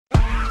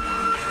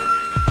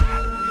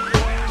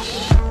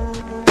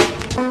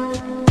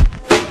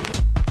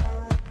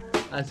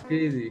That's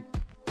crazy.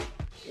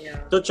 Yeah.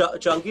 So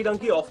Chunky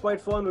Dunky, Off-White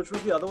Fawn, which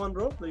was the other one,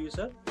 bro, that you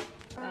said?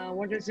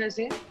 What did I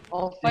say?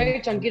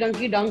 Off-White, Chunky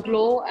Dunky, Dunk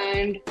Low,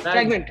 and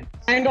Fragment.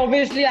 And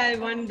obviously, I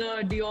won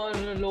the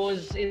Dior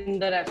lows in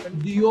the raffle.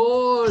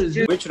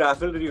 Dior! Which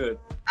raffle did you hit?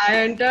 I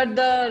entered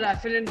the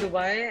raffle in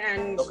Dubai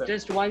and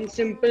just one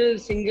simple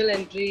single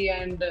entry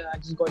and I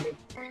just got it.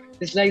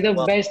 It's like the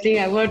best thing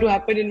ever to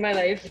happen in my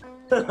life.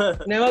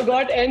 Never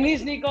got any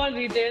sneaker on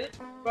retail.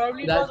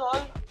 Probably it was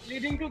all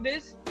leading to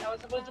this. I was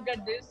supposed to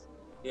get this.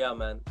 Yeah,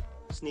 man.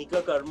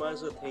 Sneaker karma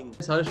is a thing.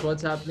 Harsh,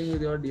 what's happening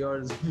with your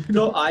Diors?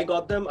 No, I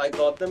got them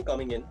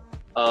coming in.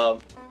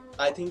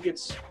 I think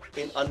it's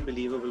an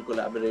unbelievable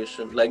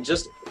collaboration. Like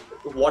just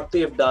what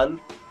they've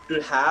done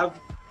to have.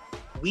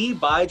 We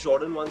buy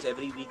Jordan 1s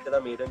every week that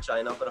are made in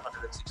China for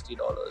 $160,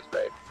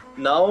 right?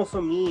 Now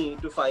for me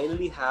to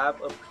finally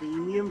have a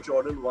premium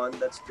Jordan 1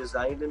 that's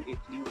designed in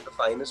Italy with the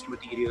finest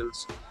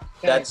materials,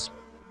 that's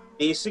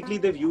basically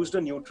they've used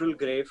a neutral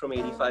grey from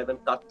 85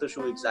 and cut the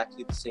shoe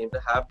exactly the same. To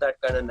have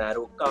that kind of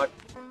narrow cut,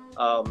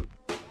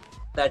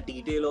 that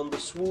detail on the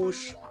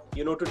swoosh,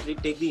 you know, to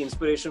take the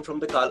inspiration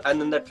from the color,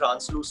 and then that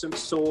translucent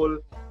sole,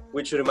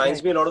 which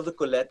reminds me a lot of the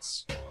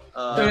Colettes.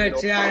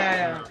 Correct,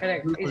 yeah,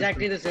 correct.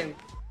 Exactly the same.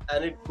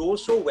 And it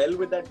goes so well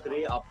with that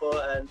grey upper.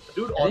 And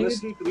dude,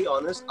 honestly, to be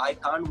honest, I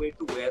can't wait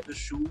to wear the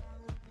shoe.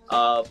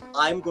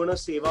 I'm gonna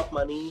save up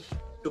money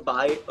to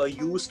buy a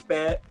used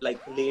pair like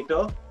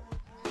later.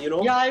 You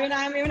know? Yeah, even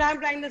I'm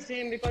planning the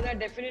same because I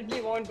definitely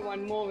want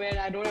one more where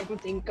I don't have to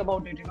think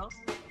about it. You know.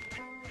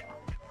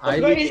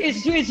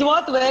 It's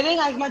worth wearing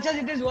as much as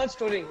it is worth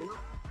storing.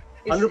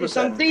 You know? It's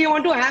something you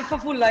want to have for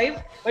full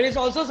life, but it's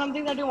also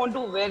something that you want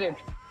to wear it,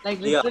 like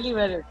literally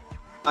wear it.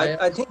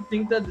 I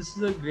think that this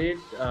is a great,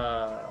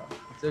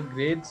 it's a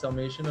great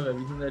summation of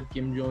everything that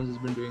Kim Jones has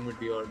been doing with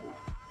Dior.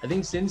 I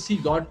think since he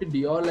got to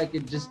Dior, like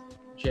it just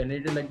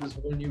generated like this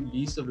whole new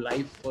lease of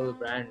life for the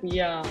brand.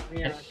 Yeah,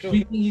 and true.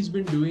 Everything he's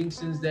been doing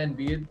since then,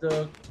 be it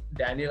the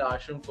Daniel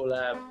Ashram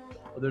collab,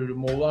 or the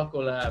Rimowa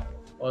collab,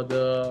 or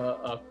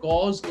the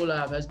Cause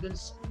collab, has been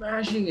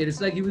smashing it. It's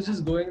like he was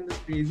just going in this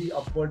crazy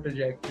upward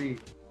trajectory.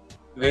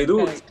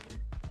 Vedant,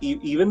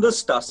 even the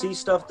Stussy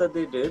stuff that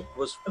they did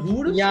was...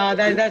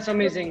 that's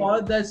amazing.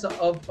 That's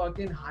a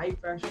fucking high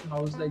fashion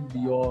house like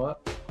Dior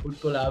would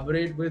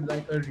collaborate with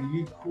like a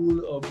really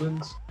cool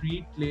urban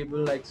street label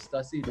like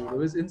Stussy, dude. It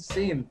was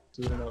insane,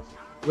 soon enough.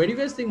 Where do you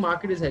guys think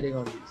market is heading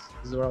on these?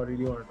 This is what I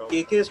really want to talk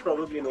about. KK's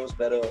probably knows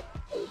better,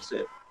 I would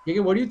say.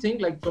 KK, what do you think?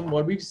 Like from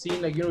what we've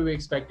seen, like, you know, we were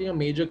expecting a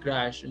major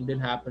crash and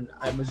didn't happen.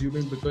 I'm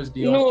assuming because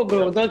Dior... No,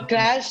 bro. The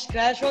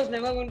crash was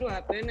never going to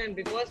happen, and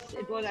because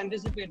it was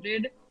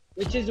anticipated,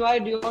 which is why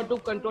Dior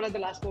took control at the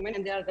last moment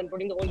and they are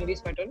controlling the whole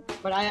release pattern.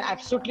 But I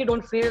absolutely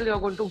don't feel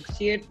you're going to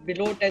see it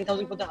below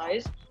 10,000 for the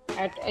highs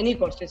at any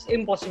cost. It's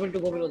impossible to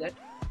go below that.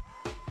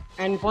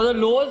 And for the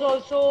lows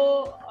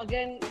also,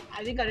 again,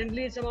 I think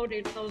currently it's about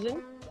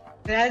 8,000.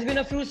 There has been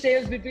a few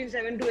sales between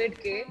 7 to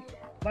 8K,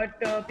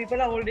 but people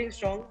are holding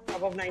strong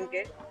above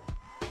 9K.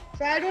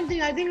 So I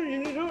think,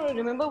 you know,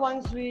 remember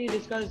once we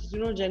discussed, you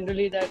know,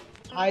 generally that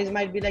highs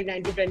might be like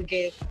 9 to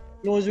 10K,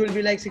 lows will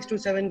be like 6 to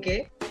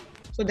 7K.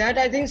 So that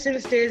I think still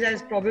stays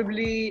as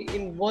probably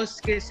in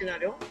worst case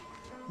scenario,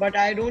 but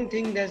I don't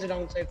think there's a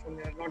downside from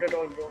here, not at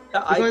all, bro.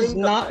 Because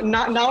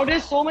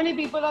nowadays so many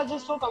people are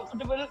just so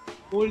comfortable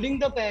holding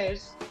the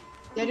pairs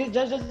that it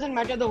just doesn't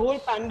matter. The whole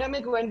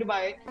pandemic went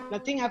by,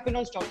 nothing happened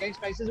on StockX,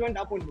 prices went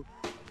up only.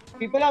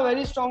 People are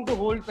very strong to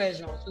hold pairs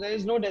now, so there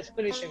is no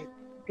desperation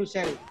to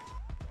sell.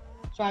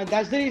 So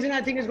that's the reason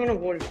I think it's going to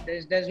hold.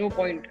 There's no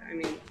point, I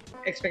mean,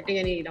 expecting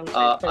any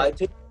downside. I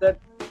think that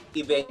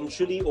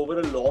eventually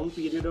over a long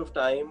period of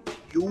time,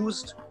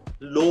 used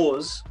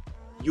lows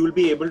you'll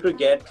be able to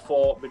get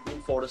for between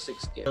 4 to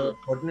 6K. The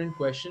pertinent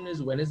question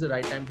is, when is the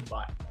right time to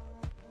buy?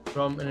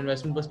 From an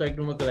investment perspective,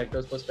 from a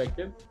collector's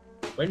perspective,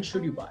 when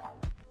should you buy?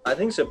 I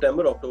think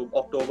September,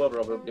 October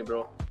probably,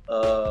 bro.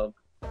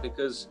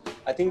 Because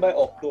I think by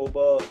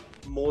October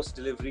most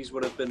deliveries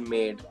would have been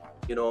made,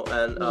 you know,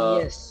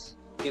 and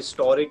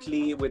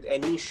historically with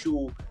any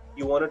shoe,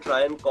 you want to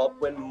try and cop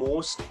when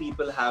most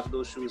people have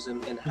those shoes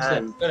in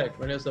hand. Correct.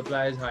 When your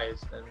supply is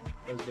highest.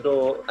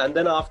 So, and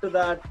then after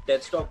that,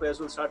 dead stock pairs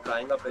will start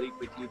drying up very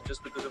quickly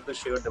just because of the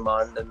sheer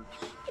demand. And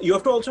you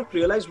have to also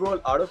realize, bro,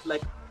 out of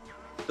like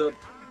the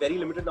very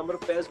limited number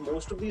of pairs,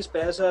 most of these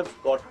pairs have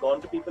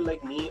gone to people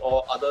like me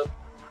or other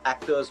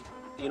actors,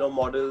 you know,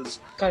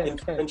 models,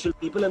 influential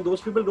people, and those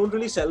people don't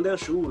really sell their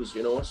shoes,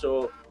 you know.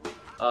 So,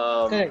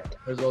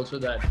 there's also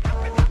that.